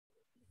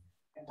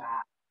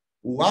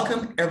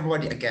Welcome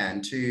everybody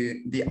again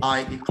to the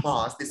IE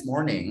class this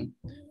morning.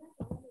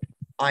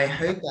 I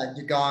hope that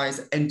you guys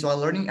enjoy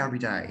learning every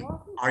day.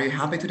 Are you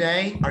happy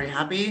today? Are you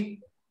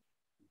happy?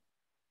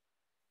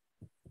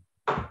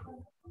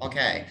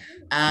 Okay,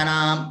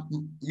 and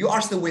you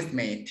are still with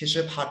me,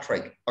 Teacher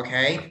Patrick,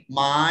 okay?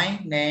 My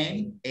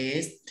name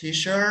is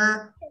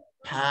Teacher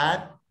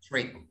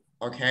Patrick,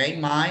 okay?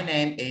 My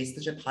name is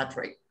Teacher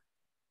Patrick.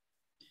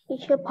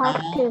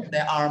 Now,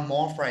 there are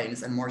more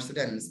friends and more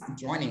students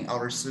joining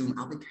our Zoom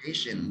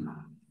application.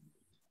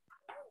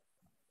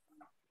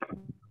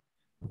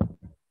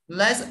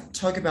 Let's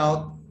talk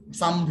about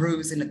some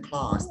rules in the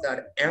class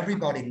that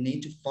everybody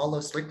needs to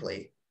follow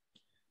strictly.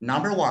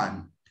 Number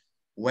one,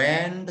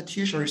 when the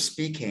teacher is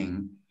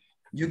speaking,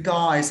 you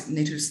guys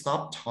need to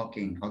stop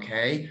talking,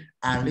 okay?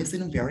 And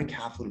listen very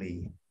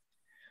carefully.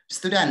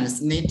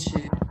 Students need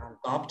to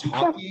stop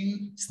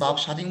talking, stop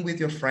chatting with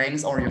your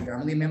friends or your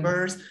family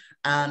members,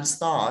 and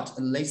start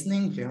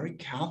listening very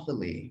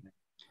carefully.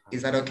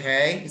 Is that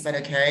okay? Is that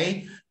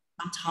okay?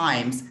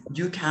 Sometimes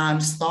you can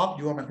stop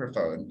your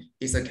microphone.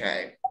 It's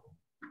okay.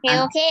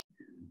 Okay.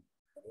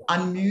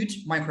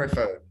 Unmute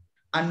microphone.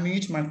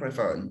 Unmute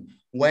microphone.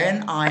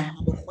 When I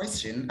have a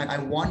question and I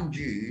want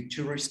you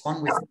to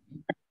respond with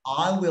me,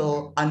 I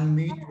will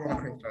unmute your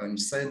microphone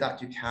so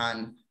that you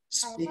can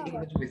speak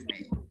English with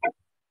me.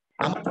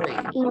 Number three,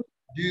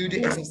 do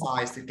the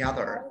exercise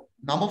together.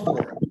 Number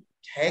four,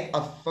 take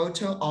a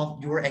photo of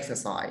your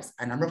exercise.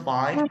 And number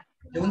five,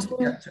 don't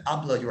forget to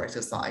upload your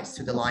exercise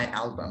to the Line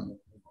album.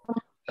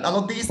 And all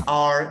of these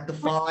are the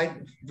 5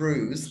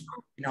 rules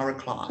in our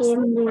class.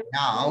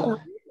 Now,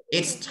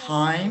 it's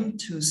time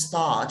to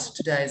start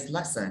today's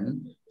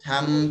lesson.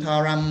 Tam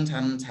taram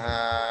tam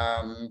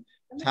tam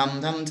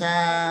tam tam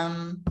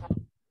tam.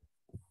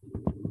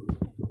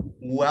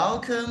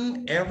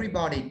 Welcome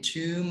everybody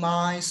to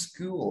my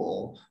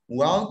school.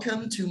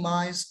 Welcome to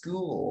my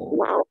school.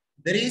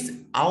 That is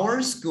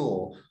our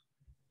school.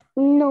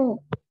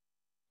 No.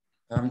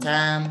 Tam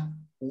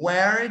tam.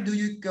 Where do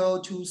you go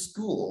to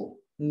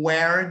school?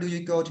 Where do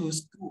you go to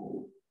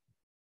school?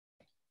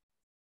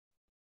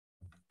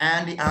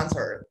 And the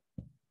answer.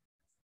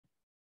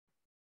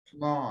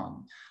 Come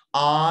on.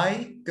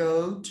 I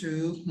go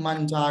to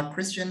Manda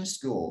Christian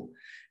School.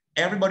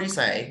 Everybody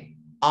say,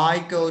 I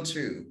go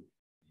to.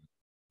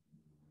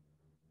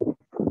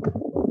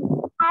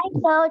 I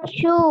go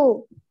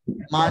to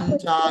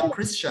Manda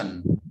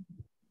Christian.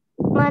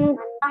 Manda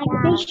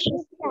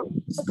Christian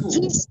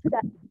School.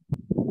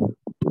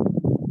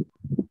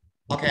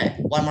 Okay,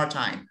 one more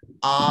time.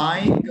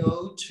 I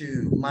go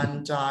to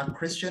Manda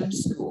Christian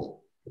School.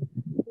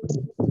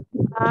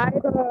 I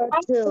go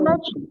to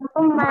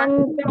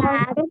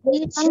Manda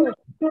Christian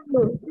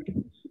School.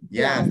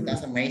 Yes,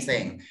 that's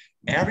amazing.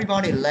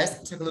 Everybody,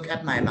 let's take a look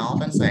at my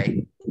mouth and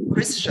say,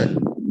 Christian.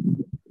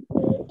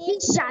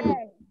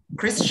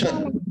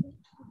 Christian.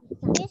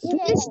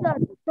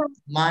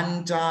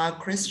 Manda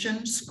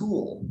Christian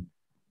School.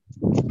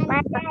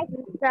 Manda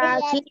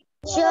Christian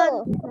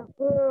School.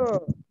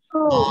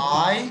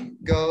 I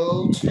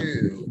go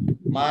to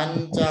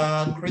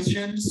Manda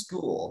Christian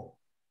School.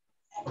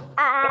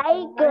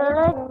 I go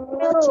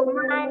to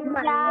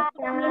Manda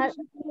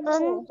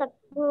Christian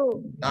School.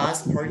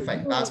 That's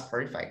perfect. That's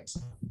perfect.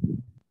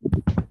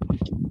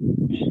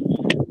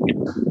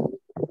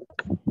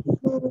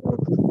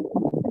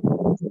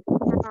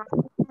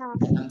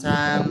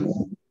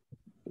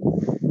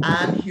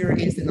 And here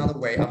is another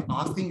way of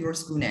asking your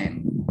school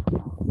name.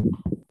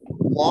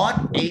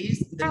 What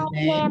is the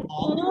name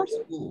of your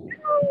school?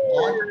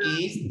 What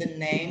is the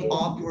name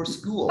of your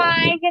school?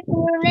 My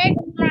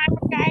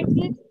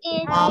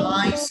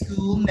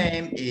school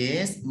name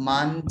is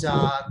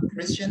Manda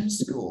Christian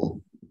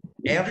School.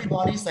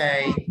 Everybody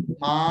say,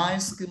 my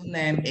school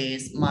name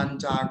is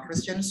Manda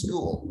Christian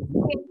School.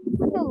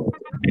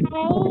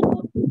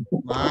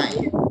 My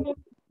school.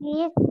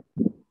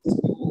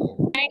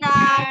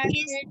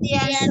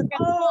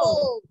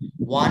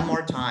 One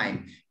more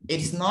time.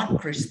 It's not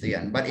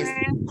Christian, but it's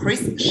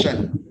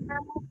Christian.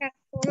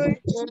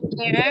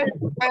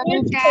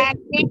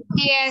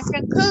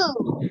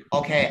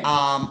 Okay,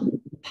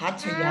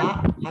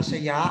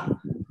 Pachaya,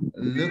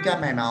 look at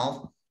my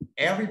mouth.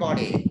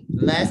 Everybody,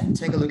 let's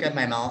take a look at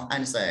my mouth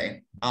and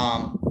say,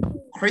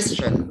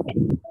 Christian.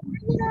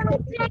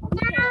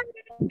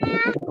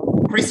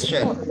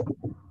 Christian.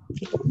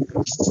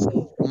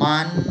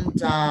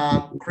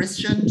 Manda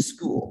Christian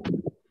School.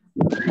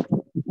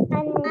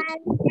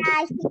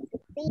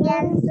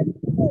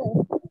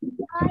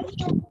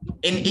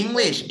 In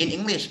English,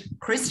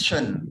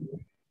 Christian.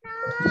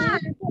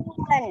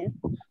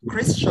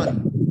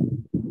 Christian.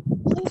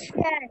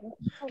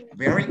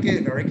 Very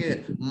good, very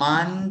good.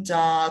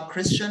 Manda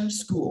Christian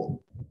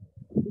School.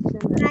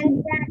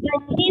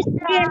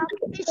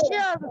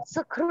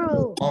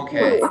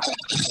 Okay,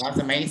 that's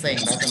amazing,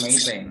 that's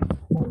amazing.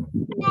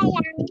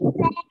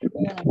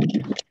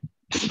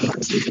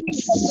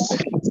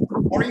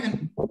 Or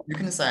you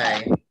can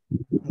say,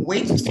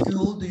 which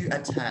school do you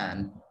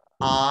attend?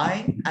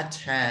 I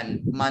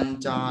attend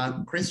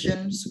Manja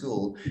Christian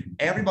School.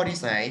 Everybody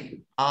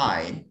say,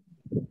 I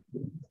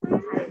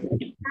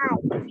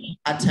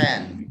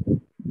attend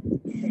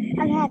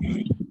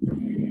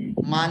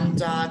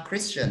Manja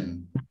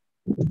Christian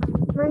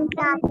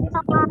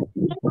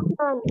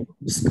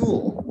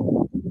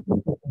School.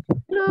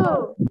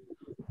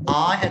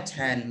 I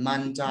attend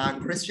Manja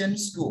Christian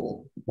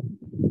School.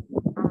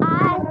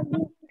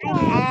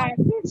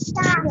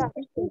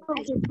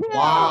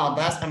 Wow,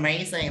 that's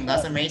amazing.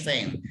 That's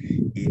amazing.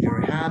 If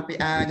you're happy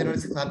and you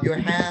notice, clap your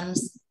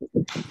hands.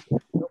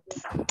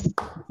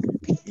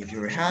 If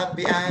you're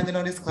happy and you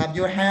notice, clap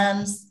your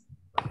hands.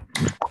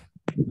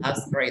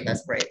 That's great.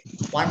 That's great.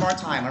 One more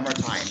time. One more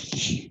time.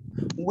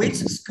 Which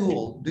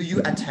school do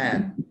you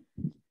attend?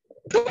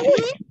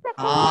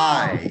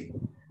 I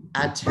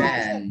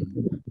attend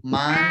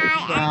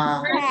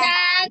Manja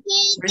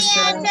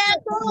Christian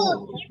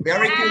School.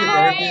 Very good.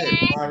 Very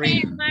good.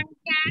 Maureen.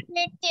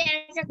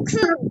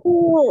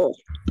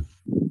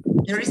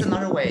 Here is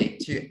another way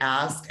to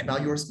ask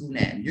about your school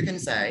name. You can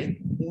say,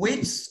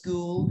 which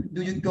school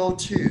do you go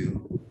to?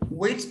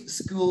 Which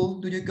school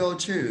do you go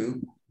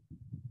to?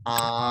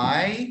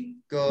 I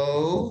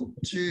go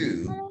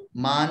to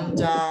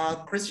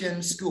Manja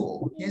Christian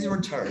School. Here's your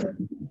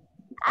turn.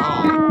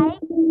 I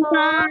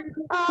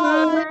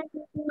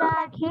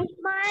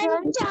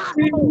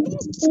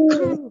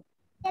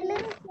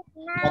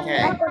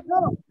Okay,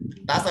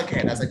 that's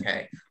okay, that's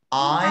okay.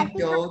 I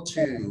go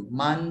to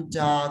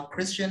Manja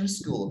Christian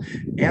School.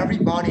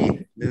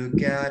 Everybody,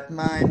 look at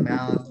my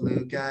mouth,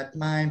 look at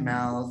my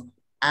mouth.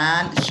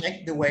 And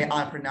check the way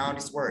I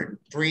pronounce this word.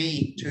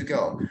 3, 2,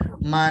 go.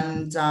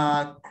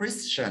 Manja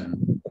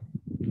Christian.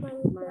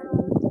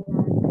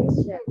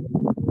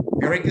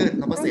 Very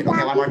good. Opposite.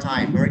 Okay, one more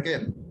time. Very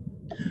good.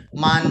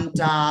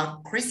 Manja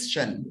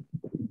Christian.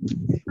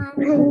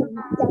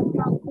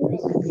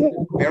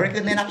 Very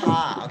good,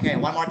 Nenapa. Okay,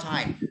 one more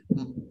time.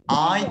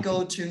 I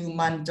go to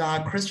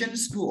Manja Christian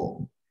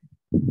School.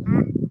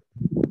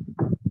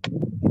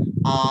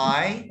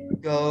 I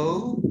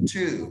go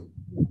to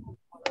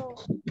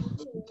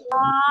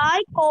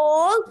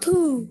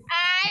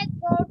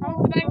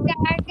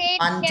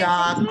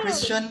Manja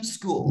Christian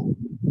School.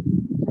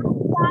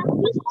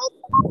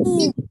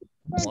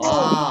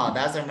 Wow,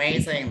 that's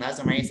amazing. That's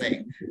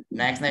amazing.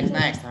 Next.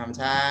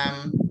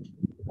 Time.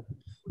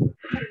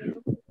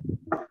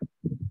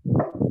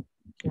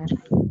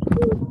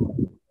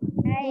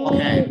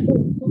 Okay.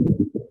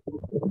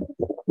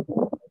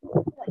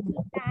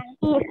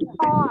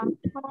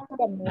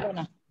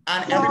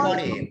 And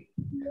everybody,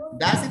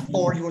 that's it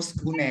for your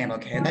school name,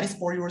 okay? That is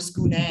for your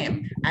school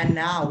name. And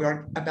now we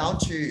are about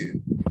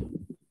to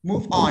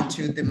move on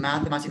to the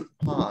mathematical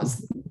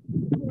class.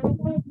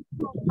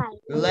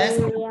 Let's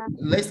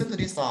listen to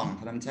this song.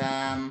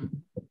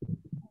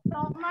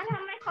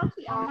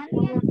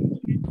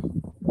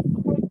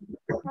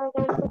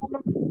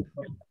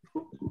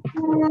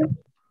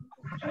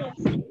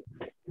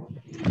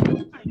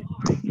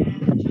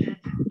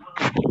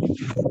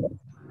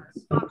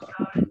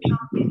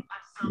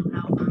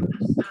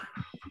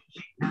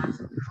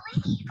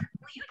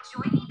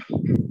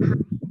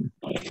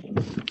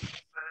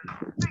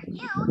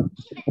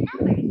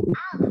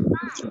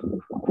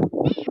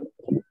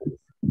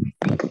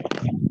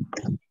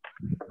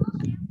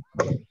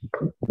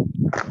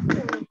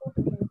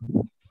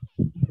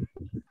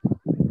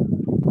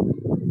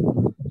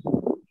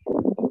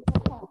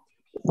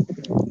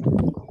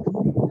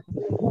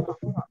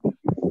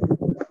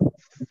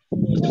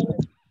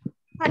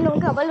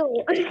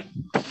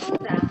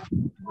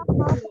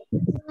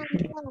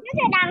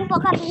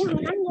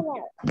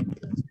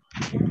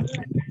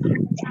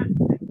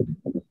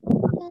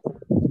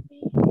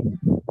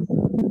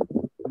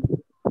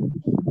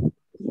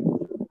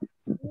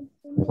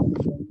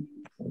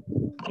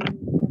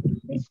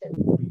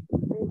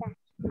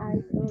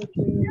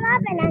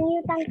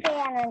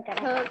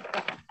เธอ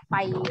ไป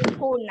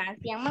พูดนะ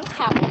เสียงมัน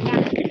ขับนะ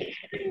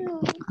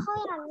เขา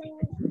อยากเล่น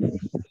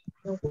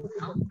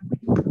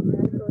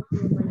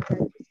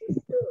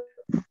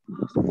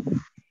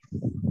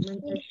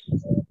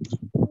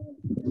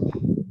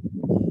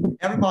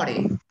Everybody,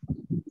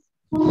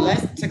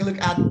 let's take a look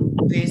at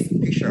this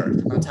picture.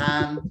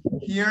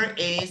 Here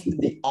is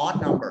the odd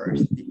numbers.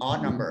 The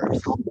odd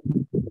numbers.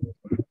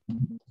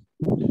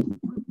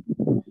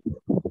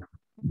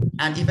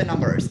 And even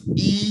numbers,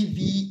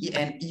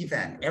 E-V-E-N,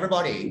 even.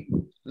 Everybody,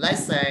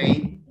 let's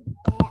say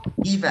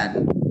even.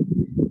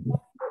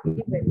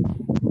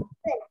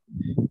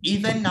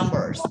 Even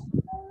numbers.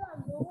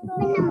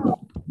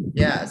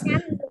 Yes.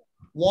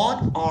 What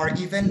are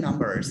even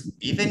numbers?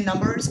 Even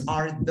numbers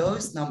are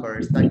those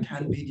numbers that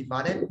can be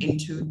divided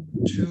into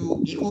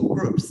 2 equal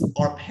groups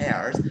or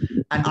pairs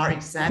and are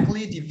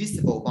exactly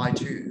divisible by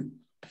 2.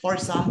 For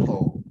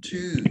example,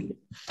 2,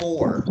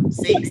 4,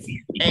 6,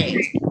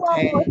 8,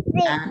 10,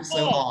 and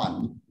so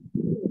on.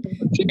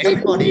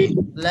 Everybody,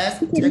 let's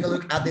take a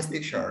look at this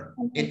picture.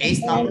 It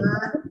is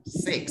number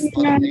 6.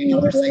 Okay,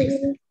 number 6.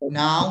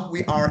 Now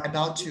we are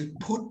about to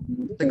put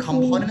the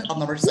component of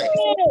number 6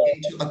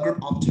 into a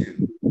group of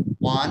 2.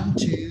 1,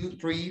 2,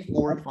 3,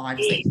 4, 5,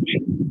 6.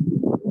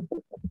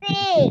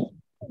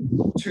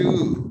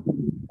 2,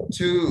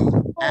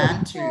 2,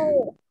 and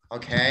 2.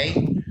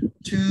 Okay.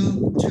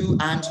 2, 2,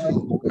 and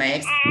 2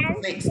 makes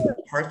 6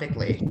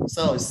 perfectly.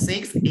 So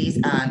 6 is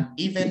an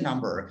even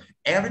number.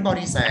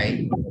 Everybody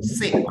say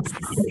 6.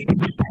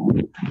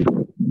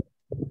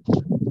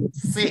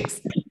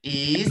 6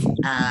 is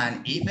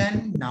an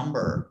even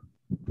number.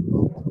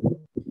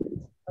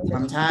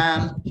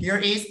 Here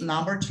is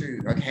number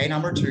 2. Okay,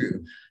 number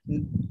 2.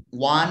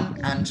 1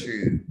 and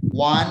 2.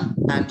 1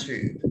 and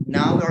 2.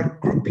 Now we are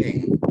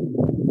grouping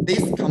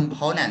these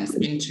components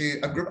into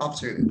a group of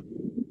 2.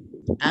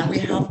 And we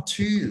have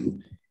 2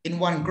 in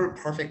one group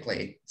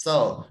perfectly.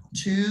 So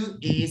 2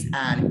 is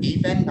an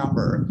even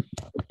number.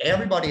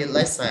 Everybody,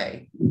 let's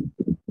say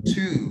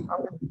 2.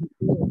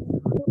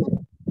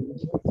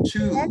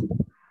 2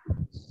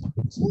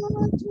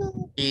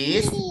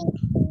 is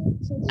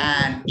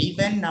an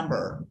even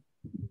number.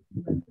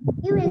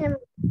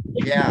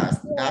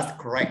 Yes, that's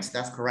correct.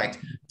 That's correct.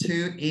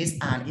 2 is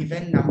an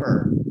even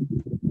number.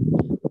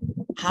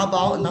 How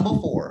about number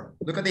 4?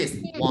 Look at this.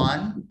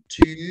 1,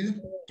 2,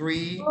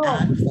 3,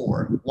 and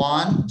 4.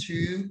 1,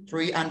 2,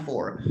 3, and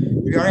 4.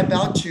 We are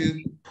about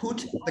to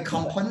put the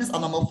components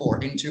of number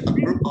 4 into a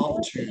group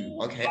of 2.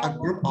 Okay, a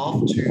group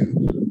of 2.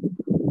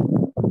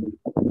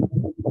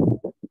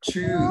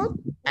 2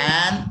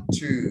 and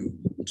 2.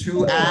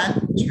 2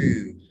 and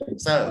 2.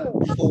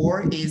 So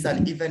 4 is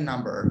an even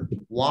number.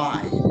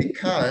 Why?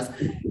 Because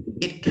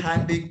it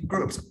can be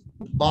grouped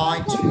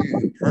by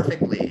 2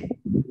 perfectly.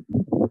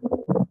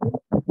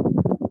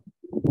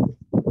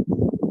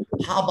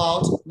 How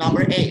about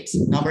number 8?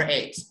 Number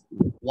 8.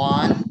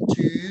 1,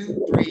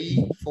 2,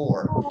 3,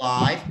 4,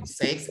 5,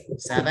 6,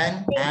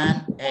 7,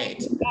 and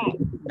 8.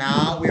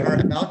 Now we are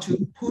about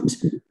to put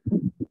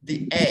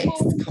the 8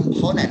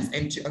 components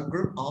into a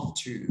group of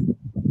 2.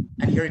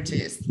 And here it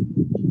is.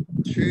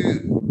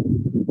 2,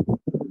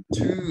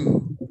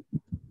 2,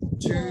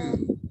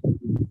 2,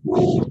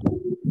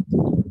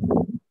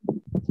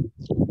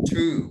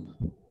 2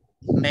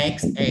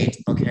 makes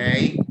 8,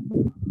 okay?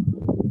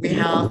 We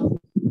have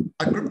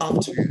a group of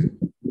 2,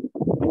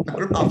 a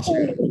group of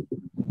 2,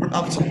 group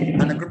of 2,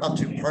 and a group of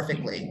 2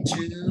 perfectly.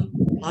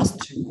 2 plus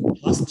 2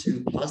 plus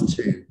 2 plus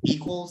 2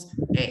 equals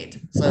 8.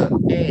 So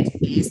 8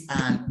 is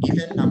an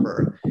even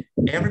number.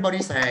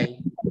 Everybody say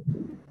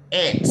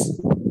 8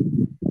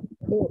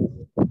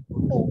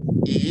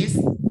 is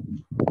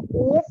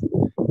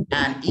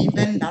an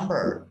even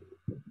number.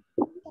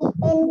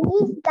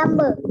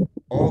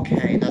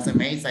 Okay, that's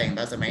amazing.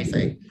 That's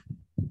amazing.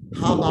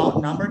 How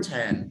about number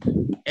 10?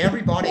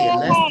 Everybody,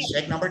 let's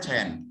check number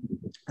 10.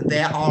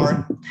 There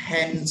are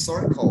 10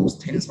 circles.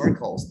 10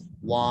 circles.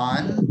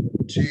 1,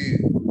 2,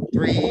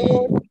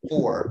 3,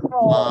 4,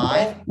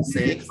 5,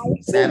 6,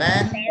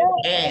 7,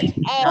 8,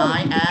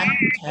 9, and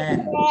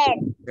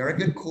 10. Very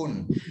good,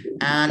 Kun.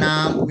 And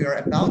we are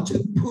about to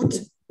put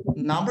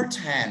number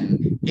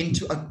 10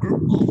 into a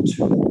group of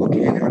 2.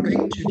 Okay, we are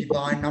going to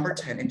divide number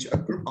 10 into a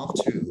group of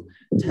 2.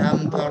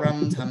 Tam,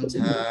 taram, tam,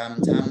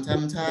 tam, tam,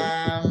 tam,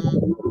 tam.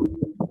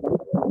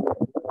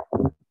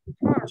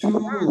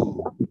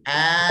 2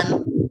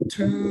 and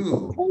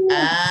 2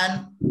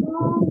 and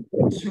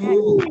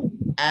 2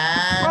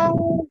 and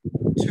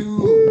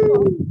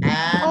 2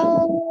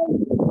 and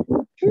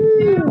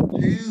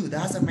 2.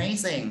 That's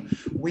amazing.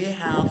 We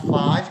have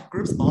 5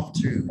 groups of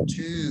 2.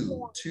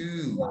 2,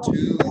 2,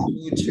 2,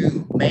 2,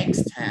 2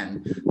 makes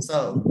 10.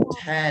 So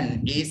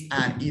 10 is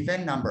an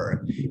even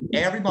number.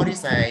 Everybody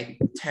say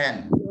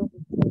 10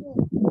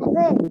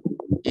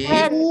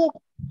 is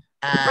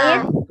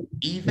an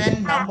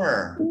even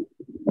number.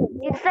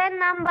 Even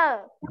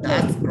number.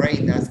 That's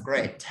great. That's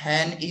great.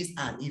 10 is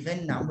an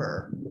even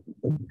number.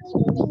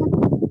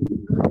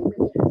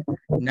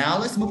 Now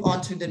let's move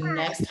on to the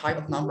next type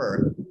of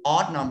number,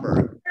 odd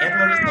number.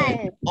 Everybody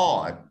say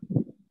odd.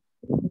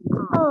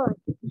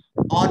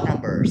 Odd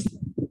numbers.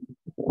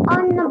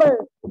 On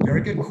number.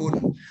 Very good,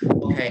 cool.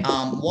 Okay,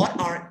 what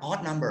are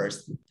odd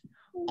numbers?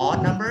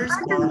 Odd numbers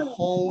are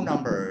whole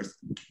numbers.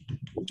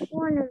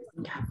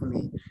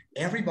 Carefully.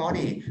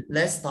 Everybody,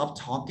 let's stop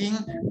talking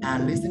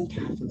and listen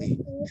carefully.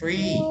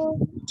 3,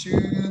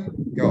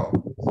 2, go.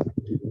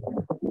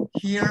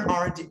 Here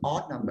are the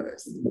odd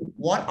numbers.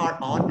 What are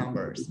odd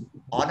numbers?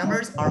 Odd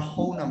numbers are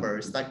whole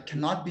numbers that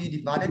cannot be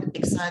divided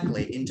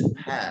exactly into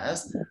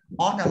pairs.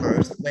 Odd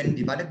numbers, when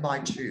divided by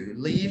 2,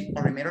 leave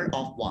a remainder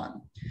of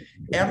 1.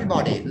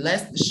 Everybody,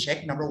 let's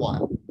check number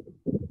 1.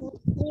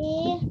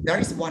 There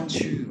is 1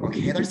 2.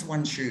 Okay, there's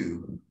 1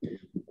 2.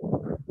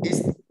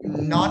 It's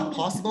not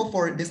possible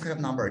for this kind of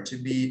number to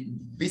be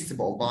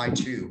visible by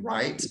 2,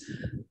 right?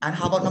 And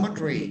how about number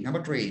 3?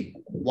 Number 3,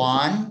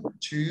 1,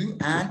 2,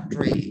 and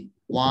 3.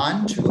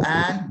 1, 2,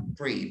 and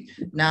 3.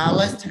 Now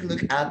let's take a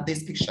look at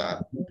this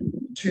picture.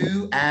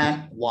 2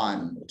 and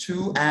 1.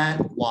 2 and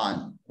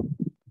 1.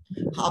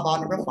 How about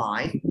number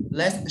 5?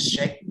 Let's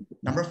check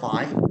Number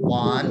 5.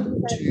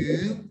 1,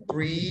 2,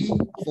 3,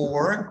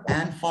 4,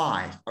 and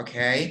 5.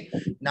 Okay.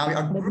 Now we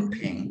are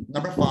grouping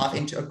number 5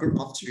 into a group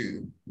of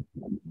 2.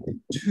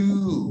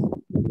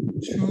 2,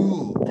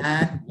 2,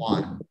 and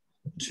 1.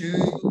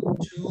 2,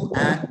 2,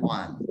 and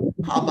 1.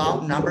 How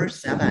about number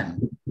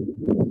 7?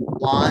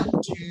 1,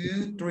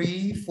 2,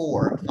 3,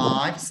 4,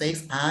 5,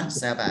 6, and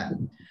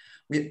 7.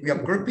 We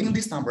are grouping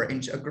this number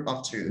into a group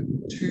of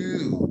 2.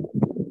 2,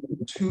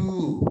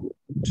 2,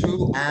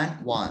 2,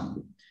 and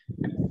 1.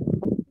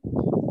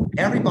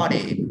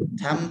 Everybody,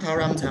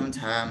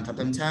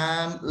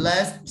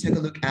 let's take a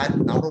look at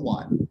number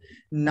 1.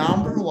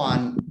 Number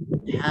 1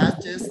 has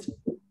just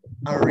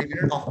a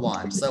remainder of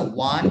 1. So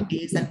 1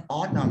 is an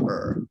odd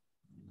number.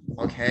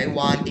 Okay,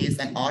 1 is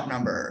an odd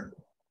number.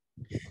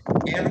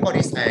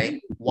 Everybody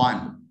say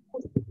 1.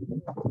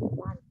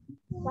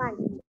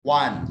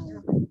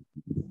 1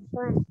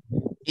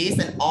 is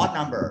an odd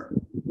number.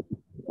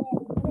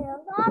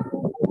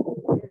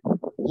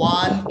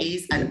 1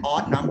 is an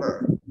odd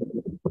number.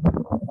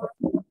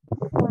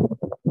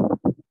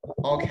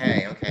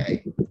 Okay,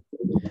 okay.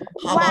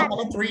 How about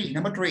number 3?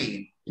 Number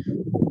 3.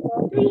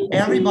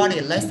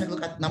 Everybody, let's take a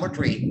look at number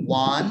 3.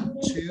 1,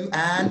 2,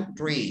 and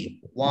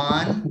 3.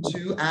 1,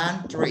 2,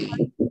 and 3.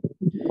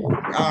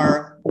 We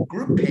are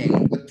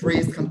grouping the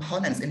 3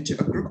 components into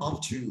a group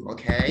of 2,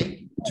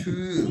 okay?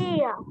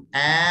 2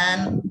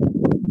 and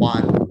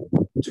 1.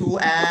 2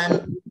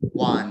 and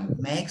 1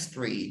 makes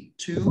 3.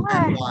 2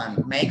 and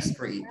 1 makes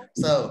 3.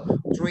 So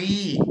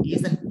 3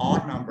 is an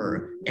odd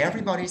number.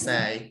 Everybody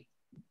say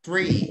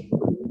 3.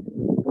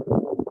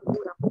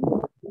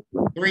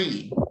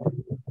 3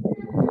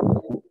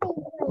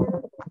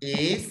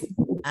 is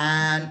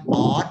an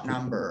odd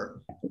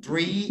number.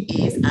 3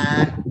 is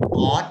an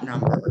odd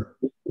number.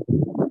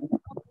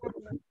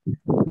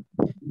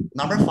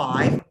 Number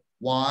 5.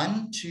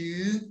 1,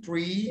 2,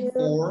 3,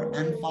 4,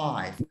 and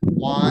 5.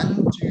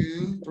 1,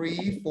 2,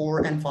 3,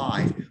 4, and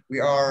 5. We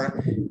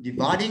are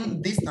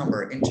dividing this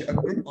number into a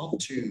group of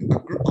 2. A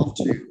group of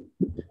 2.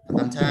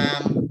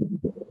 Sometimes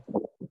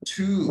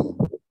 2.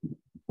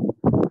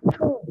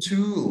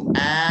 2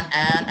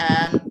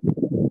 and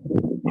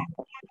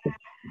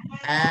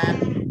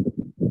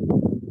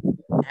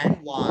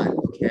 1.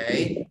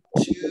 Okay.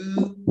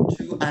 2,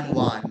 2, and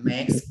 1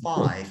 makes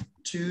 5.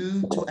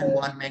 2, 2, and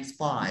 1 makes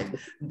 5.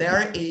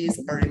 There is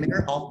a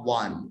remainder of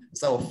 1.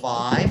 So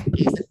 5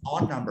 is an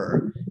odd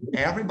number.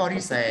 Everybody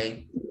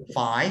say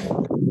 5.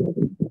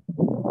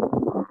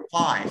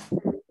 5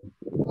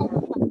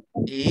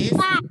 is,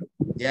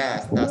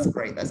 yes, that's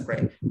great, that's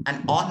great.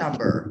 An odd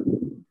number.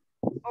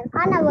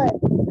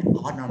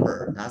 Odd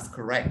number, that's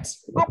correct.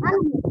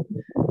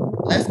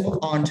 Let's move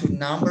on to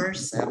number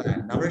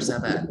 7. Number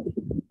 7.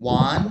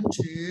 1,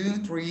 2,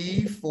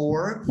 3,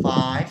 4,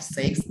 5,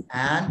 6,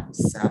 and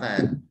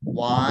 7.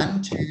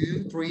 1,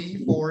 2,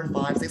 3, 4,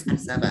 5, 6, and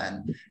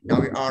 7.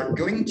 Now we are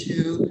going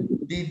to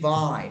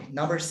divide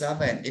number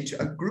 7 into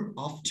a group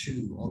of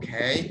 2.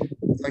 Okay.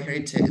 So here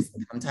it is.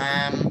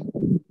 Sometimes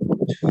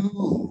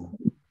 2,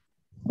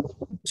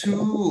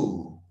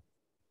 2,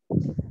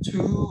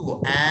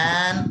 2,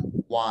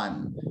 and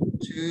 1.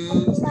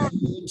 2,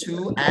 2,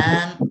 2,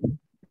 and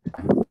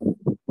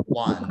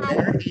 1.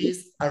 There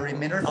is a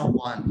remainder of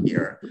 1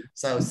 here.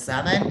 So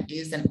 7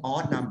 is an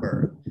odd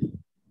number.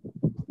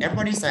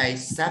 Everybody say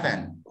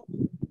 7.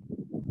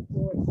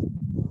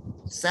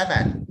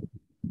 7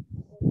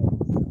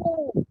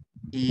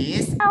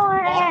 is an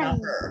odd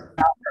number.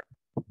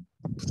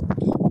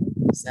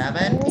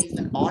 7 is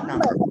an odd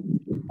number.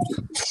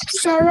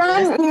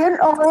 7 is an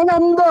odd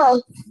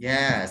number.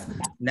 Yes.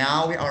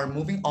 Now we are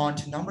moving on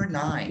to number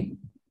 9.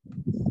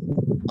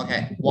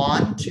 Okay.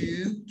 1,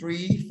 2,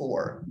 3,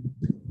 4.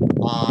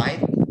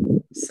 5,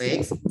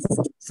 6,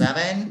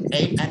 7,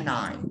 8, and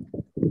 9.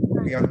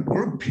 We are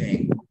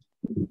grouping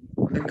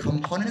the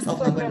components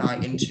of number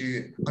 9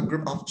 into a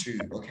group of 2.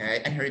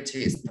 Okay, and here it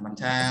is. 2,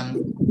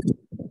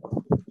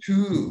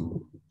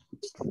 2,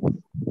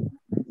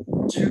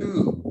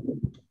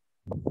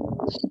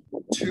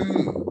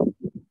 2,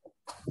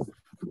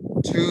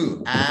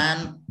 2,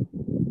 and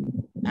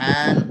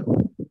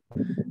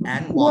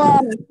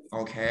 1.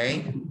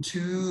 Okay,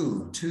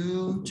 2,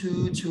 2,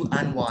 2, 2,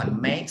 and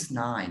 1 makes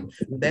 9.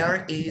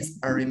 There is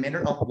a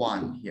remainder of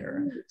 1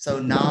 here. So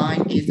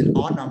 9 is an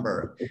odd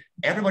number.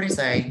 Everybody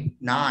say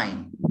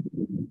 9.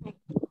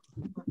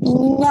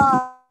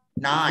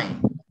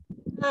 9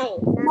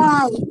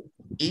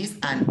 is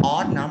an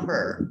odd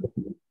number.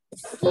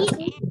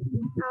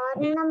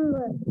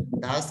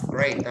 That's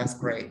great. That's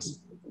great.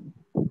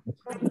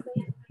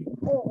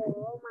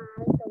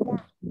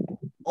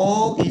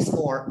 O is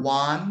for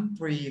 1,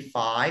 3,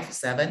 5,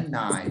 7,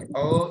 9.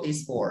 O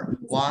is for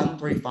 1,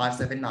 3, 5,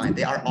 7, 9.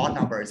 They are odd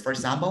numbers. For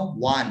example,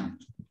 1,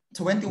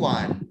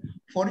 21,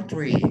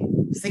 43,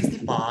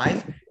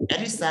 65,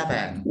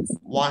 87,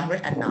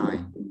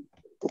 109.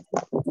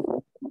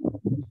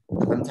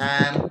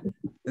 Sometimes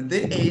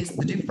this is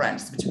the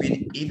difference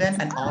between even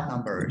and odd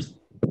numbers.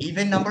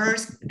 Even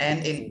numbers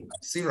end in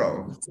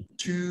 0,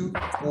 2,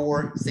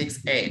 4, 6,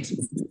 8.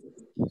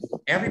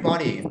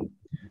 Everybody,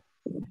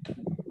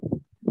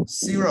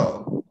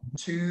 0,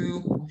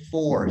 2,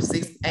 4,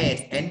 6,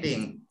 8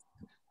 ending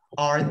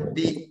are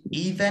the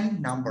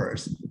even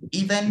numbers.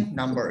 Even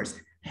numbers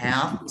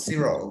have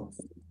 0,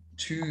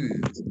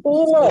 2,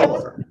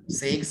 4,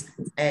 6,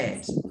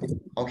 8.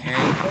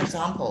 Okay, for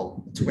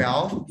example,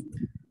 12,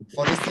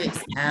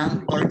 46,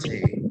 and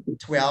 30.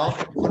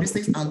 12,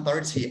 46, and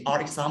 30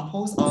 are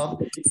examples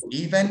of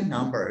even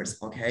numbers.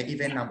 Okay,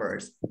 even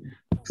numbers.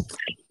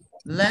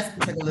 Let's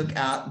take a look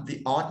at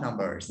the odd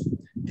numbers.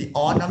 The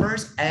odd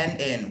numbers end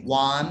in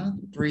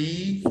 1,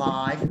 3,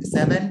 5,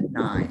 7,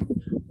 9.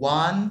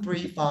 1,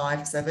 3,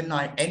 5, 7,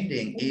 9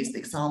 ending is the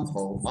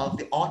example of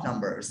the odd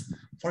numbers.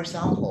 For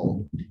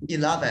example,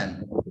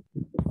 11,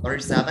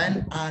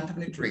 37, and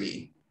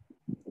 23.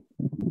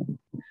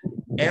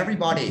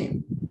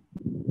 Everybody,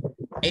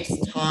 it's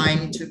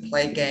time to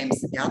play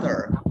games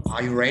together.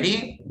 Are you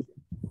ready?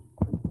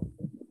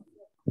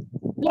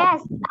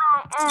 Yes,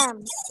 I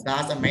am.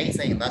 That's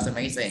amazing. That's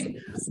amazing.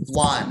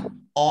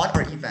 1, odd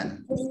or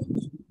even?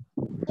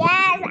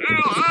 Yes,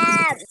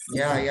 I am.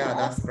 Yeah,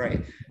 that's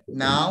great.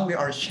 Now we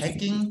are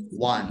checking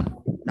 1.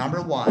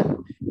 Number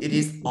 1, it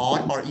is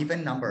odd or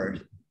even number?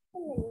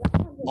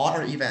 Odd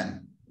or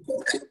even?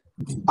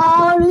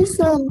 Odd.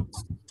 Listen.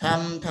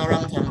 Odd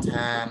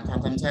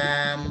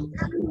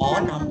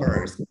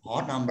numbers,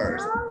 odd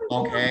numbers.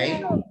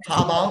 Okay.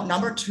 How about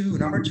number 2?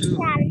 Number 2,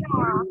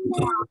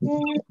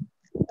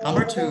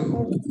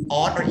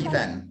 odd or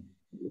even?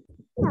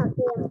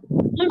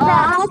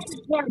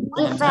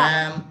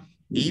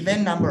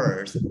 Even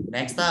numbers.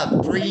 Next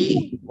up,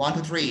 3. 1,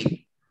 2,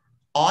 3.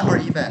 Odd or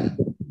even?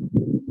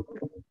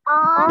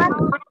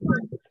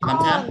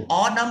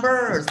 Odd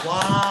numbers.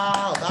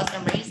 Wow, that's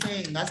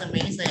amazing. That's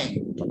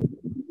amazing.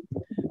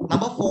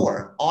 Number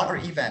 4, odd or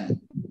even?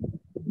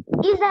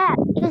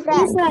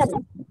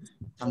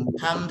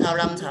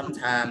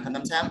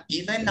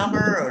 Even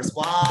numbers.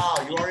 Wow,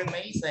 you are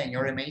amazing.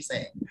 You're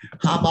amazing.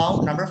 How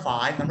about number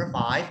 5? Number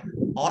 5,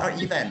 odd or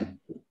even?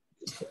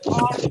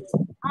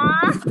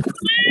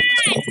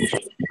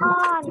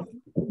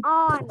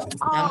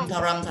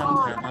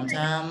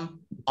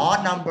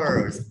 Odd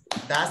numbers.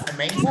 That's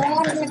amazing.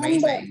 That's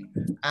amazing.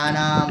 And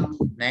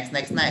next.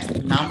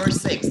 Number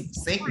 6.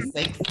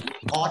 6,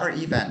 odd or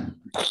even?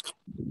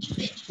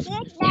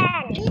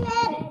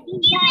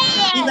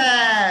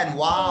 Even.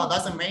 Wow,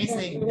 that's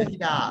amazing.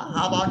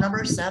 How about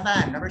number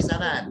 7? Number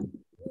 7.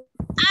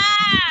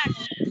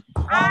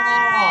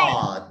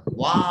 Odd.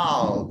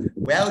 Wow.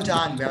 Well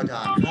done. Well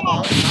done. How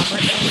about number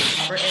 8?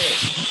 Number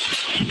 8.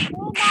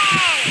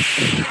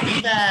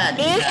 Even.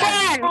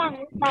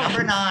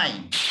 Number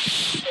 9.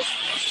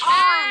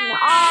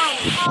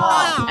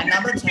 On. And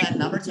number 10.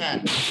 Number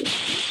 10.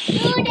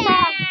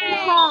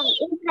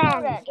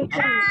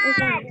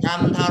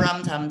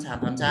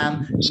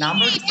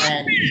 Number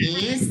 10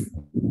 is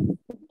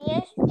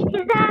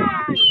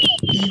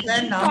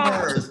even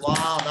numbers.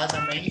 Wow, that's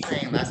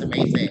amazing. That's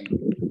amazing.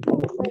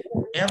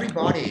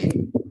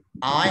 Everybody,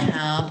 I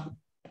have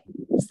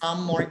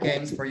some more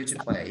games for you to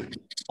play.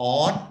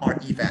 Odd or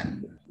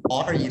even?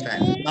 Odd or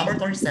even? Number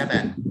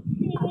 37.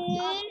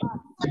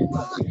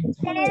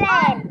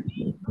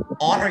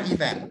 Odd or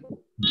even?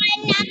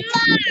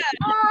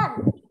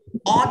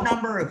 Odd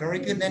number. Very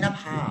good,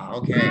 Nenapa.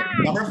 Okay.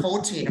 Number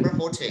 40. Number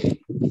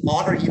 40.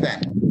 Odd or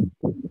even?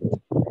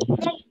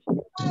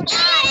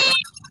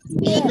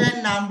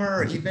 Even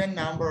number. Even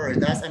number.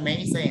 That's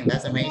amazing.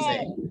 That's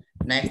amazing.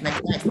 Next.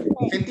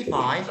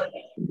 55.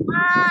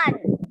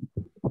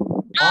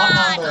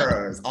 Odd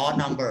numbers. Odd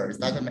numbers.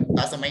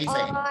 That's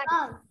amazing.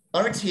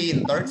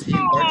 13.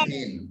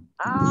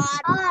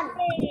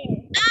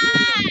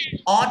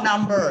 Odd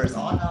numbers.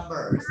 Odd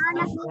numbers.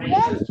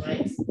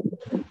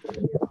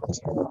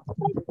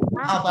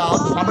 How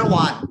about number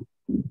 1?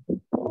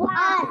 Or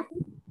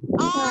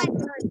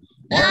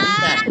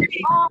even?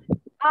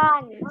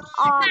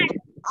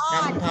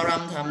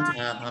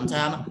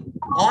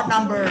 Odd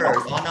numbers.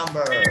 Odd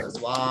numbers.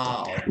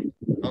 Wow.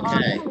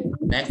 Okay.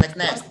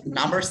 Next.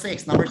 Number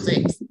 6.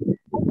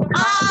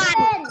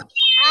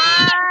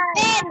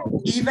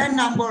 Even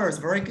numbers.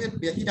 Very good,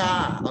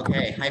 Beatida.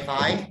 Okay. High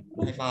five.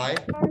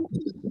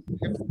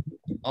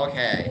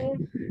 Okay.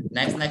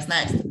 Next.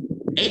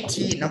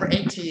 18. Number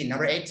 18.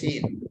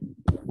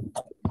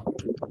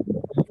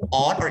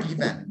 Odd or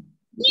even?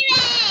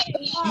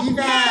 Even.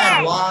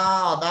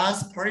 Wow,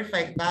 that's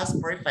perfect. Next.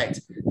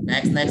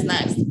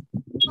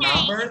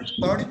 Number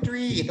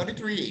 33.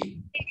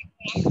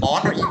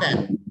 Odd or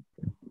even?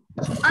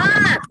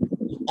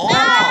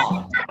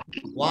 Odd.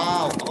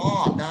 Wow,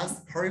 odd. That's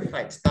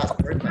perfect.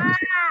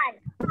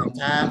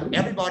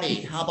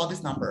 Everybody, how about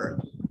this number?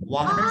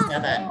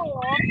 107.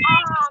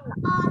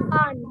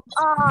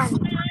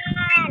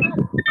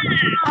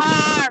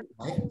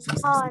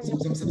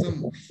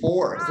 Zoom.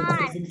 4.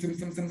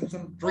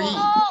 3,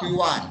 2,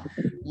 1.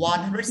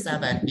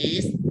 107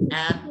 is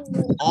an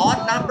odd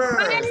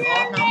numbers.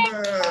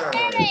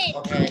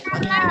 Okay.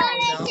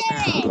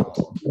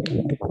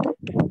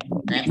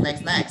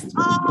 Next.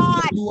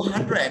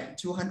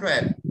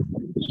 200.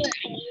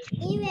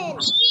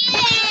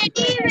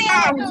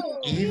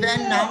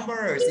 Even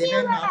numbers.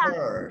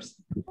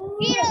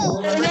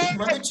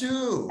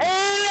 22.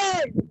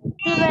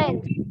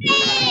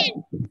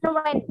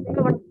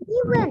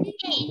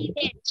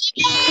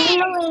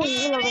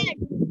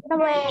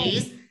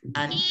 Is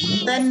an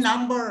even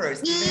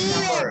numbers.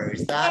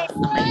 That's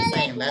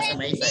amazing.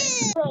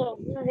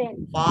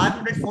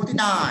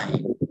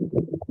 549.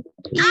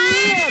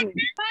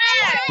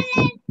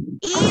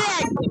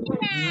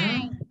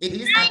 It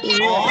is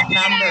an odd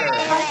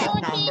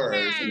number.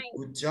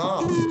 Good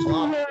job.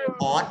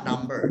 Odd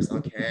numbers.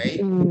 Okay.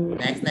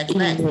 Next.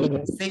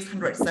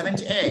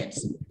 678.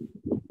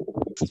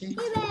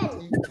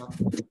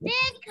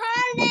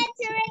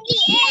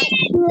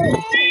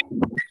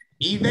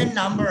 Even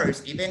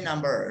numbers.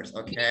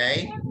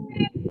 Okay.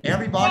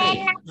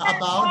 Everybody, how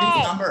about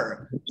this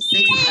number?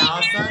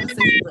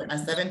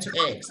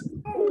 6,678.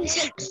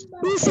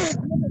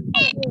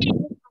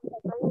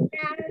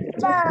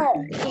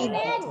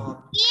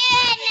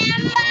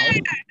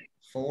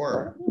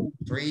 4,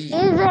 3, 2.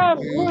 Tam.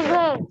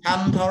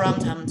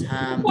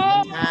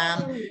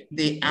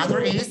 The answer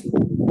is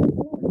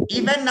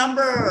even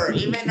number.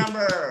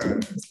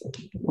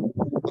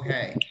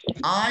 Okay,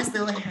 I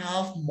still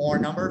have more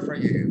number for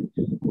you.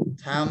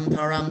 Tam.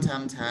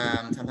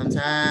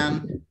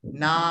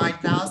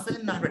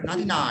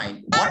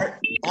 9,999.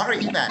 Or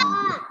even.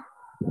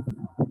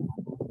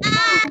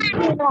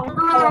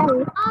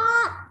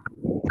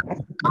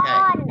 Okay.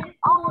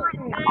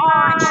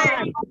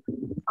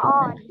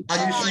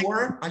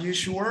 Are you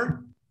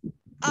sure?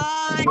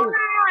 Okay.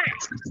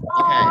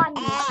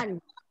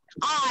 On.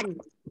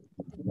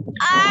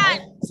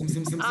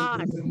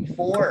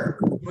 4,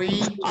 3,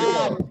 2.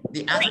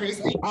 The answer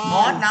is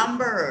odd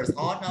numbers.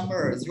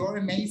 You're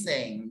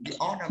amazing. The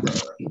odd number.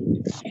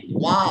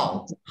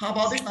 Wow. How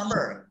about this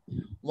number?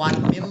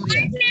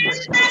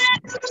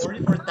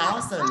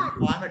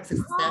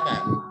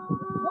 1,044,567.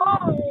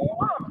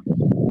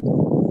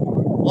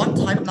 What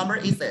type of number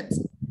is it?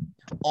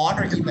 Odd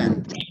or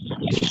even?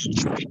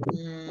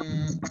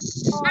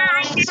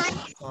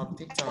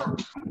 TikTok.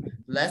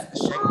 Let's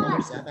check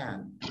number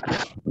 7.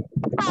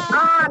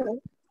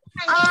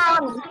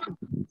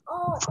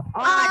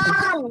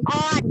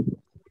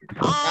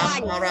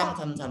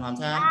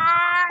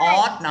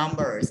 Odd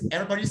numbers.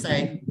 Everybody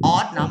say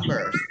odd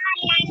numbers.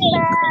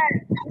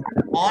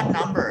 Odd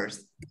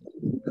numbers.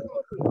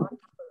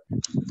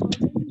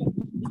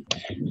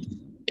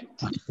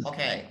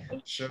 Okay.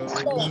 Show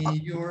me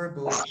your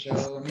book.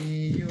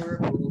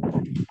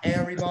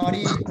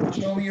 Everybody,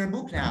 show me your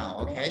book now.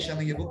 Okay, show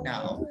me your book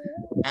now.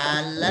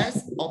 And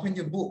let's open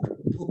your book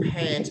to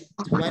page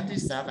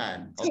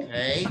 27.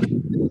 Okay,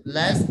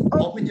 let's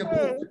open your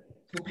book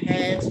to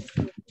page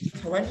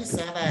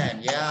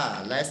 27.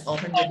 Yeah, let's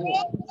open your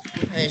book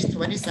to page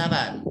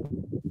 27.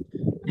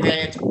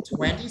 Page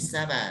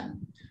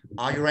 27.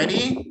 Are you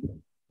ready?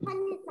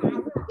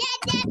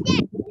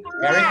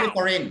 Very good,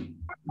 Corinne.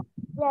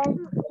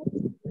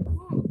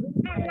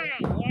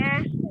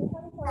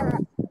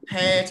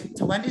 Page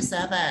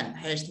 27.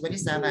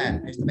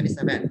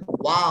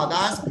 Wow,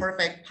 that's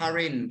perfect,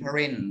 Parin.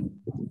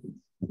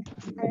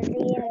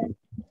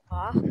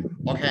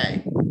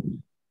 Okay.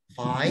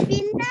 5,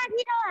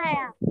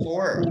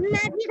 4,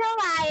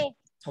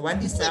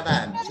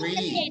 27,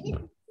 3.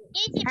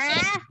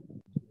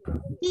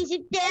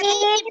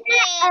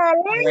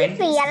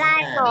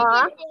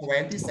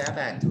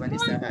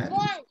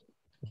 27.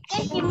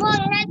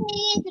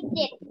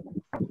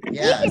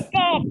 Yes.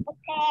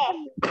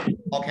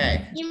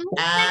 Okay.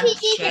 And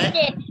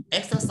check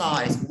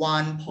exercise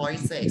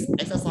 1.6.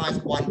 Exercise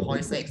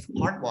 1.6,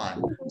 part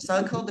 1.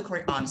 Circle the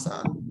correct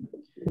answer.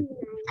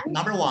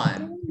 Number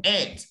 1,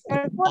 8.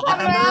 Odd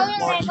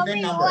number or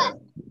even number?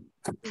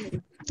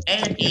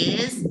 8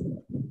 is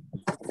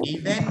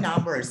even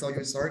number. So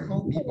you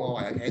circle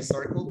B-boy. Okay,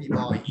 circle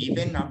B-boy.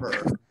 Even number.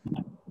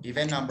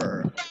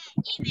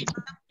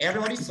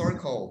 Everybody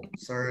circle.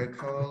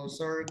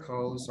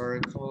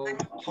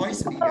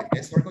 Choice B.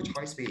 Okay, circle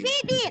choice B.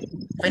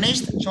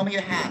 Finished? Show me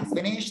your hands.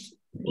 Finished?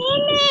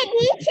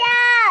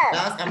 Teacher.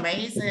 That's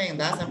amazing.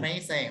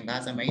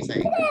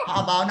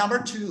 How about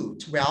number 2?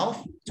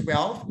 12.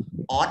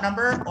 Odd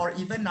number or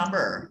even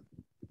number?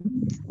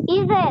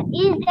 Is it?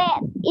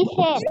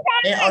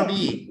 A or B?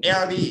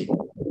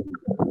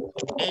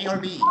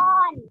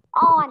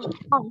 On.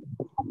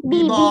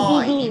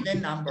 B-boy.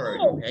 Even number.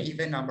 Okay,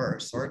 even number.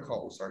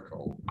 Circle.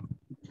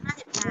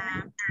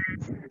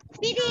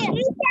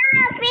 Finish.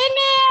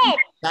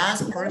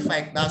 That's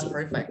perfect.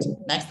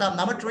 Next up,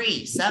 number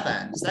 3,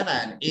 7.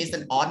 7 is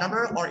an odd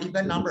number or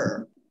even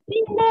number?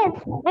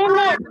 Finish.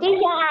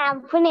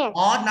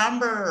 Odd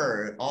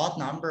number.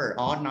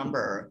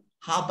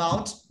 How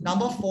about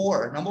number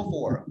 4?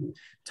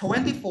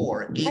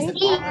 24 is an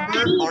odd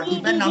number or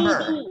even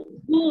number?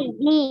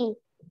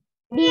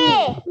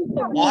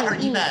 Odd or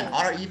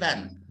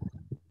even?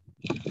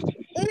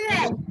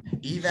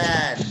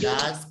 Even.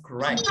 That's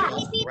correct.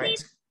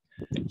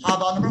 How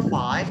about number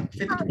 5?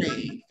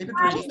 53.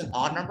 53 is an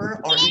odd number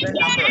or even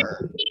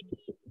number?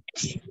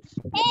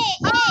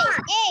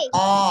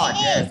 Odd,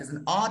 yes, it's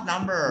an odd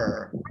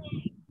number.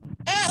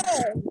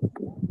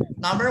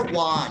 Number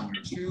 1,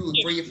 2,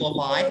 3, 4,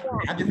 5.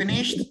 Have you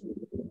finished?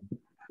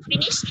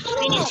 Finish.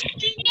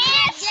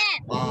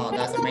 Oh,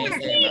 that's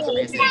amazing. That's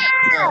amazing.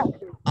 So,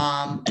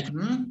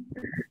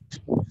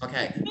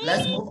 okay,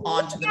 let's move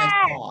on to the next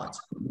part.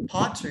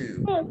 Part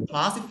 2.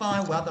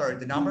 Classify whether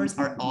the numbers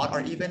are odd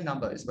or even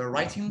numbers. We're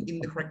writing in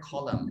the correct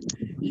column.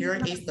 Here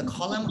is the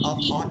column of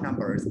odd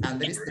numbers, and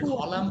that is the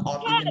column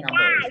of even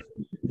numbers.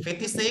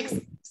 56,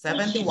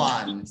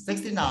 71,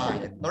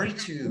 69,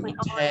 32,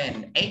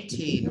 10,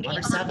 18,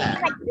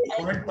 107,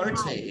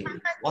 130,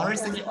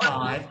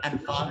 165,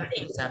 and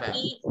 557.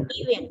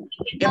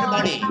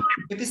 Everybody,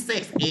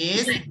 56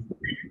 is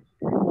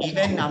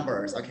even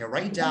numbers. Okay,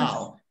 write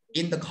down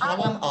in the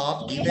column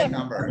of even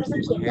numbers.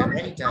 Okay,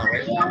 write it down,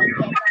 write it down.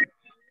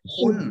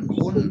 Kun,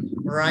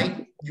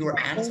 write your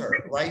answer,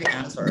 write the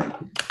answer.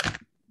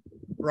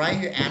 Write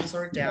your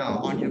answer down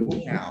on your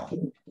book now.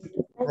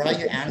 Write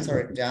your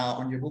answer down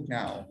on your book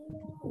now.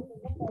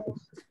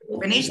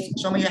 Finished?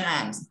 Show me your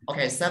hands.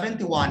 Okay,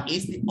 71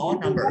 is the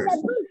odd numbers.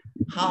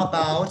 How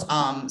about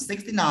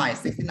 69?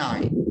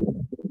 69.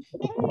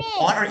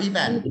 Odd or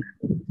even?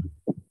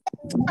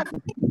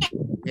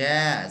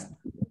 Yes.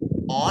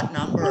 Odd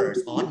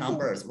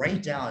numbers.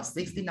 Write down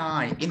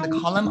 69 in the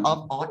column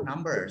of odd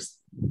numbers.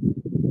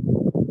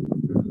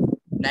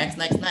 Next.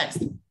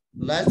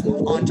 Let's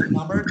move on to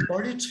number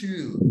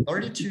 32.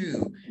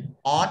 32.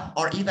 Odd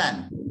or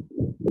even?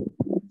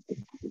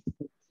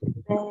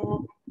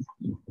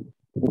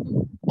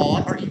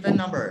 Odd or even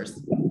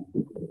numbers?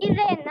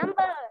 Even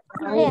number.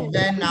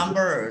 Even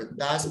number.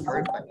 That's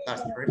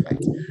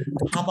perfect.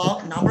 How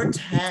about number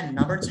 10?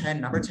 Number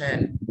 10.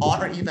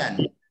 Odd or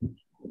even?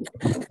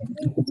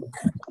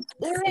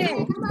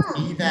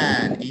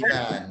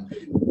 Even.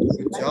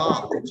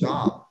 Good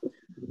job.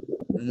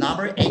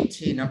 Number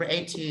 18.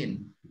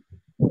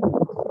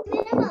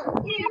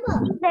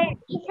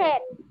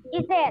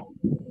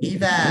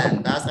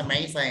 Even. That's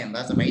amazing.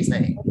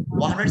 107.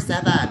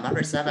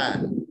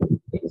 107.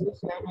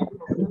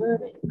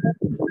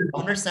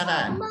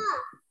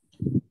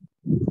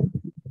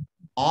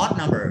 Odd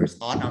numbers.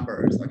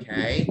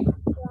 Okay.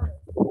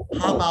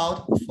 How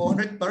about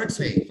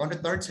 430?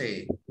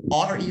 430.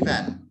 Odd or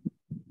even?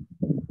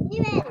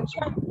 Even.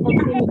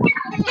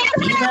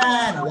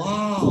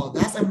 Wow,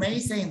 that's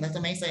amazing.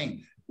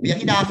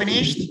 Bianca,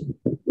 finished?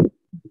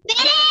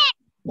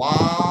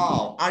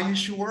 Wow. Are you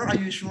sure?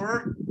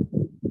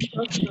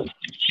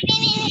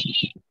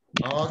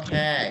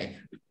 Okay.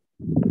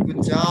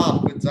 Good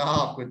job.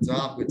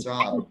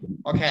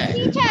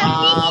 Okay.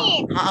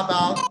 How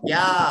about,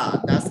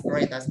 yeah, that's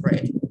great.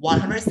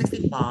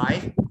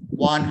 165.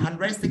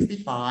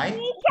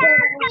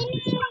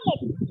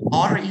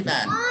 Odd or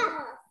even?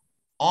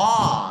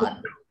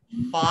 Odd.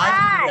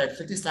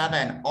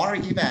 557. Odd or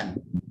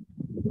even?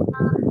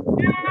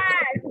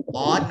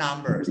 Odd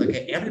numbers.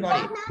 Okay,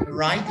 everybody,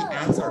 write the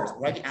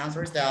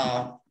answers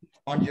down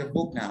on your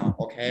book now.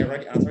 Okay,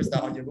 write the answers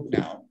down on your book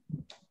now.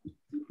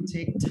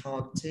 Tick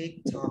tock.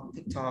 10.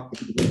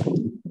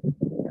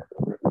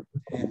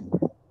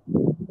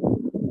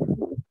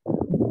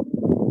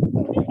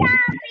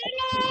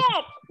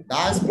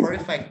 That's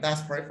perfect.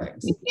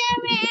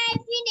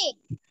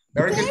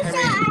 Very good, Perry.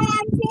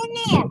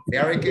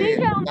 Very good.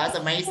 That's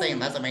amazing.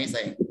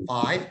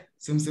 5.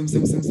 Zoom. 4.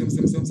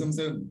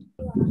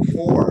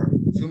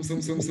 Zoom.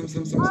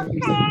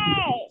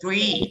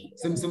 3.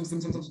 Zoom.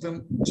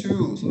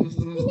 2.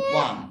 Zoom.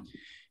 1.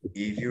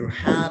 If you're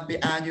happy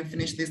and you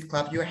finish this,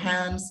 clap your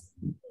hands.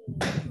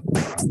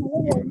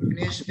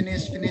 Finish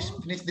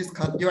this,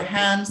 clap your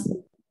hands.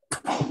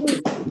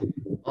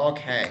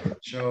 Okay,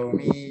 show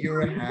me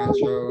your hands.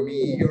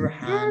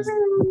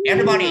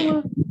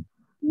 Everybody,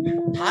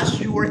 touch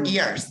your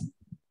ears.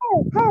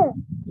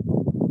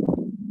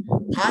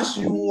 Touch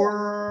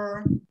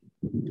your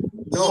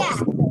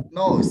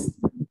nose.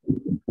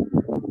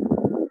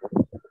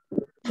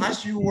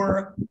 Touch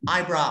your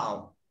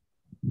eyebrow.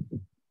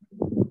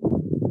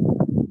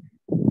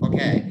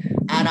 Okay,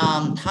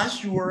 and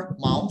touch your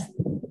mouth.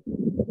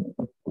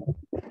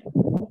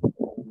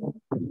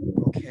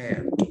 Okay,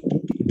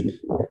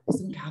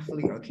 listen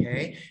carefully.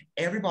 Okay,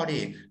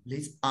 everybody,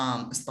 let's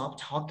stop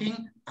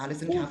talking and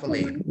listen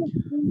carefully.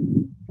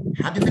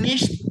 Have you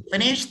finished?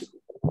 Finished?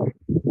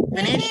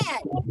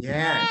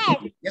 Yeah.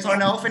 Yes or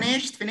no?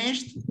 Finished?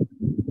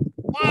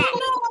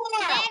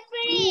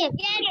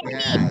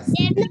 Yes.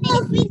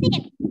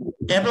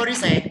 Everybody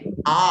say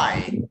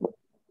I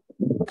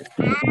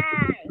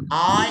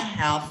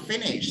have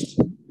finished.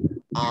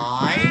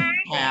 I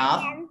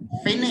have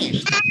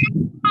finished.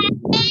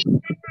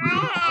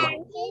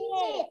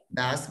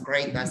 That's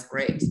great.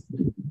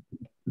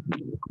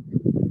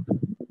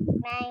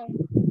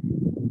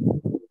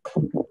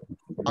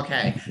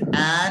 Okay,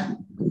 and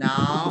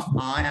now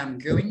I am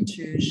going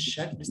to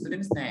check the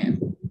student's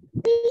name.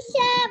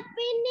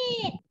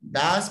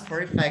 That's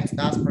perfect.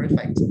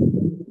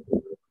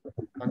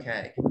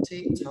 Okay,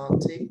 tick tock.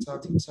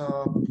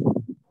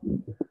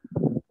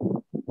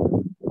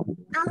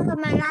 ทำ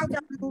ไมหน้าจอ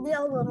มันเบี้ย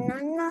วแบบ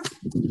นั้นนะ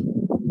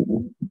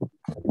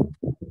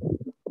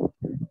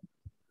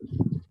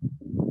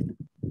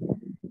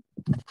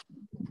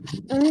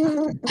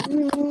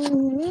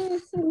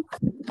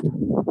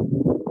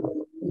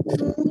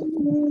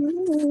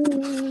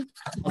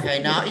Okay,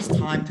 now it's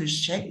time to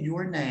check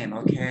your name.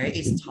 Okay,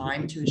 it's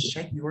time to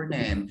check your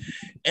name.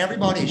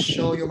 Everybody,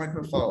 show your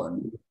microphone.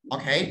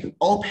 Okay,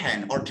 open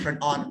or turn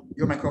on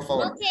your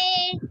microphone.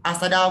 Okay.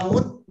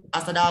 Asadawut,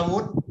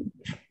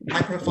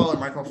 microphone.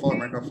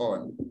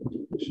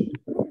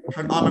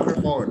 Turn on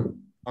microphone.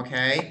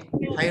 Okay,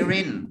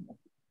 Hyrin.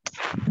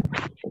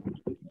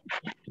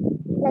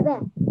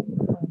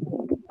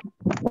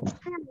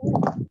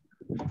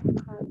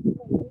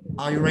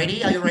 Are you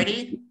ready?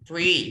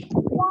 3,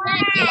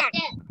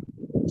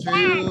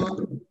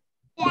 2.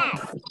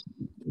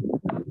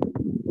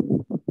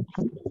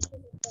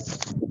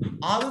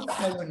 I will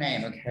call your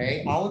name,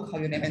 okay? I will call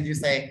your name and you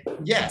say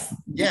yes.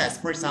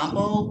 For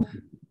example,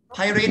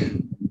 Hyrin.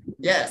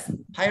 Yes,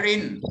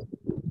 Hyrin.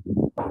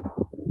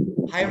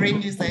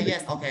 You say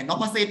yes. Okay,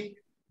 opposite.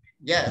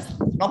 Yes,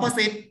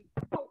 opposite.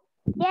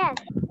 Yes.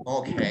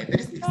 Okay, that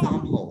is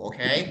example,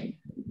 okay?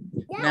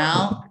 Now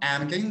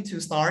I'm going to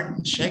start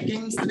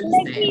checking students'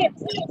 names.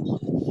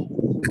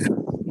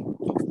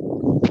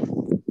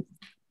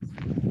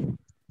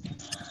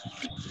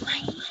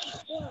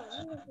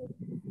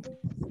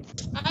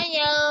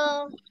 Ayo.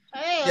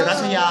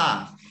 Dirashaya.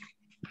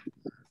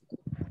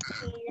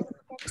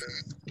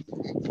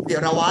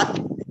 Dirawat.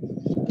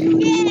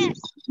 Yes.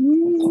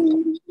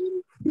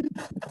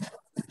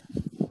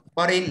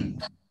 Parin.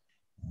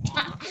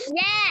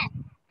 Yes.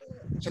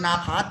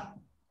 Chanapat.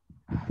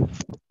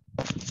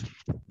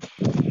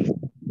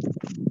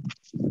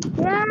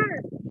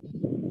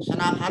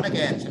 Chanapat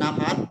again.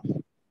 Chanapat.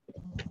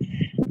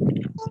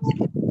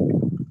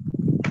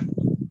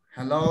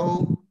 Hello.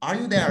 Are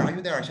you there?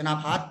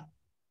 Chanapat.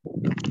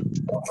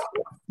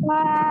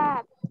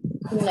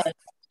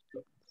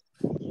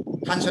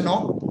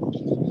 Tanchanok.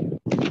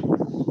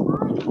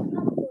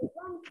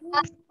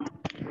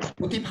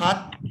 Putipat.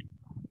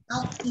 เอ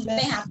าขี่ไป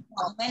หาข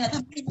องแม่แล้วท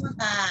ำที่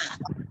ตา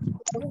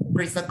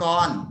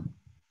Prisakon.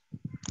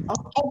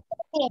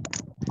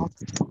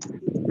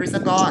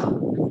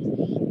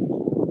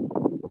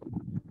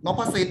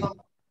 Nopasit.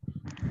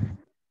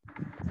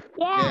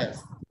 Yes.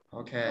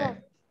 Okay.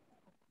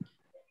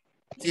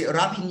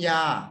 Jirapinya.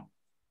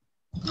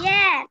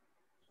 Yes.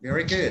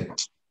 Very good.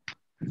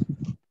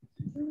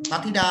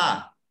 Tatida.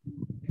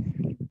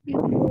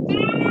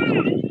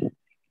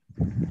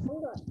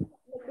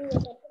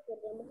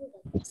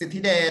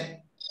 Siddhidet.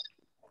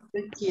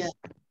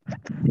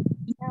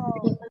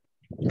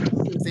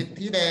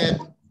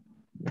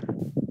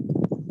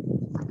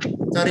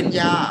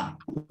 Jarinya.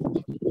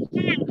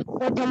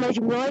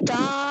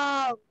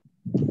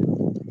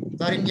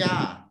 Jarinya.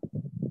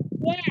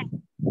 Yes.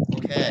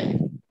 Okay.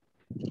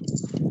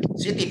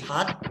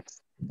 Jitipat.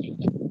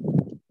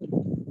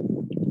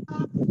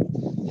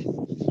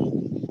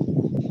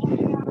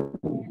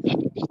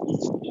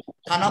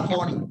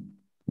 Thanapon.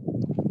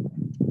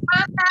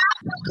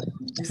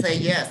 You say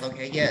yes.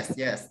 Okay. Yes.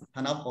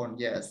 Thanapon.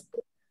 Yes.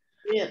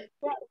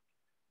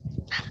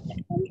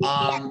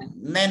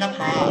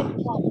 Nenapa.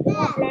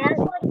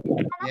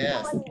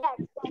 Yes.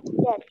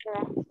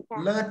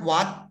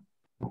 Lertwat.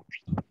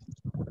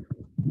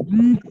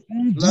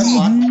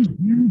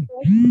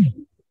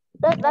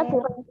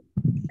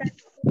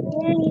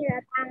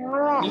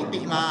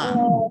 Nitima.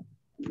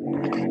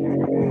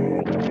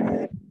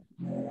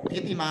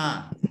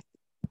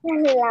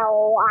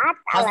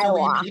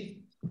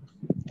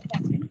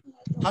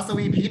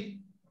 Pasavipit.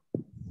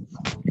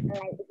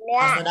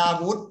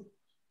 Asadawut.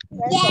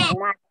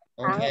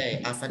 Okay.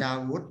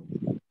 Asadawut.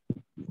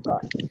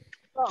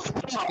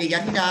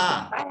 Tiyatida.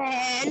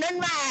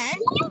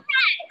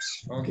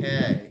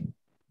 Okay.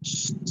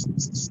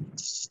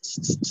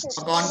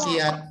 Pakon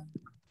Kiat.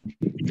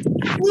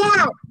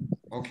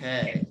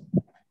 Okay.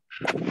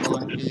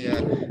 Pakon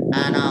Kiat.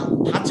 And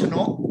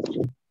Pachanok.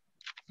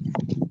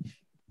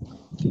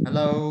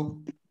 Hello.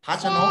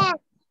 Pachanok.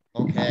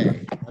 Okay.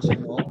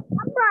 Pachanok.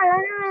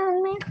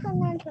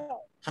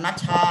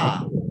 Thanacha.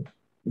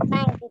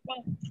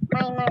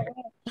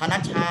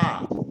 Thanacha.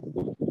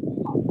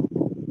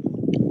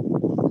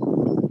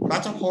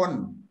 Rachapon.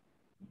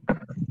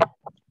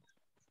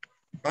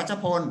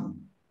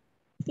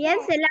 Yes,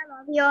เสร็จแล้วเหรอ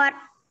พี่ยศ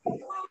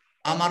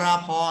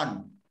Amarapon.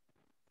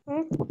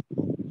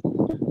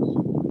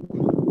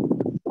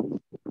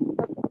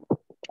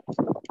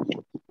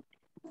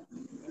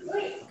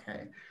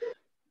 Okay.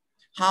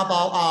 How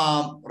about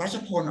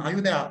Rachapon? Are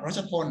you there?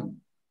 Rachapon.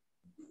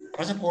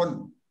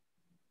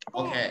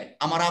 Okay.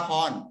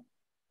 Amarapon.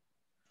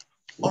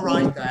 All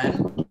right then.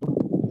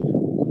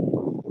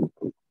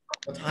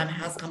 The time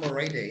has come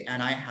already, and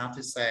I have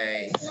to say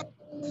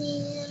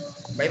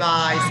bye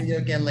bye. See you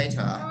again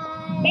later.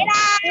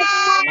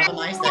 Have a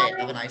nice day.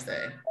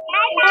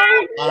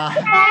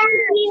 Thank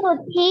you,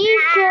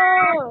 teacher.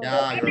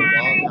 Yeah, you're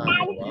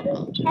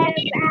welcome. Bye.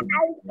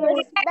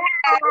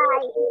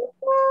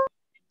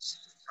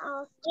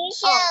 Okay. เ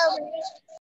ชื่อ